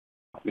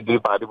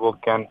විදුලි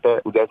පාරිභෝගිකයන්ට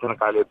උදෑසන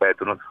කාලයේ පැය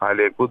 3ක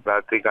කාලයකුත්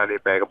රාත්‍රී කාලයේ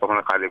පැයක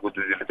පමණ කාලයකුත්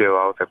විදුලි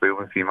සේවාව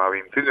සැපයීම සීමා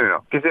වීම සිදු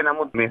වෙනවා. කෙසේ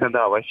නමුත් මේ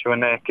සඳහා අවශ්‍ය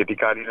වන කෙටි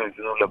කාලීන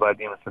විසඳුම් ලබා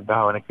දීම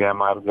සඳහා වන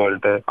ක්‍රියාමාර්ග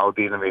වලට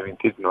අවතීර්ණ වෙමින්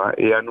සිටිනවා.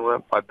 ඒ අනුව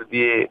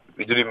පද්ධතියේ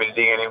විදුලි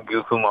මිලදී ගැනීම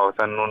ගිවිසුම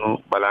අවසන් වුණු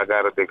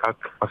බලාගාර දෙකක්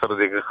වසර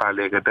දෙක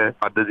කාලයකට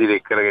පද්ධතිය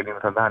එක් කර ගැනීම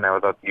සඳහා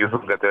නැවතත්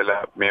ගිවිසුම් ගත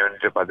වෙලා මේ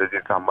වෙනට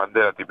පද්ධතියට සම්බන්ධ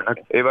වෙලා තිබෙනවා.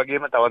 ඒ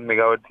වගේම තවත්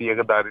මෙගාවට්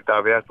 100ක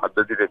ධාරිතාවයක්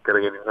පද්ධතියට එක්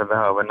කර ගැනීම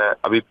සඳහා වන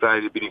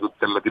අභිප්‍රාය ලිපිනිකුත්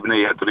කරලා තිබෙනවා.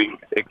 ඒ අතරින්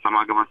එක්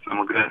සමාගමක්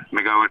සමග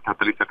මෙගාවට්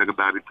 48ක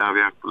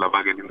ධාරිතාවයක්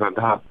ලබා ගැනීම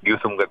සඳහා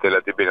ගිවිසුම් ගත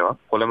වෙලා තිබෙනවා.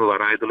 කොළඹ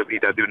වරාය තුල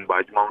පිහිටා තිබෙන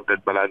බාජ්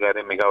මවුන්ටඩ්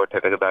බලාගාරයේ මෙගාවට්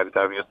 60ක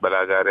ධාරිතාවියොත්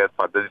බලාගාරයත්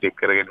පද්ධතියට එක්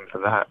කර ගැනීම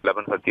සඳහා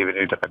ලබන සතිය වෙන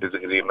විට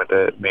කටයුතු කිරීමට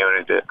මේ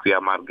වෙනට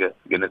ක්‍රියාමාර්ග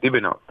ගෙන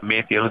තිබෙනවා.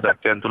 මේ සියලු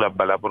තත්ත්වයන් තුල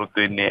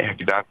බලාපොරොත්තු වෙන්නේ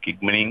හැකිතාක්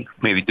ඉක්මනින්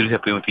මේ විදුලි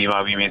සැපයීම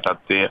සීමා වීමේ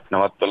තත්ත්වය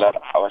නවත්වලා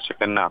අවශ්‍ය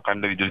කරන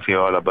අඛණ්ඩ විදුලි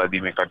සේවාව ලබා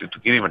දීමේ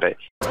කටයුතු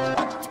කිරීමටයි.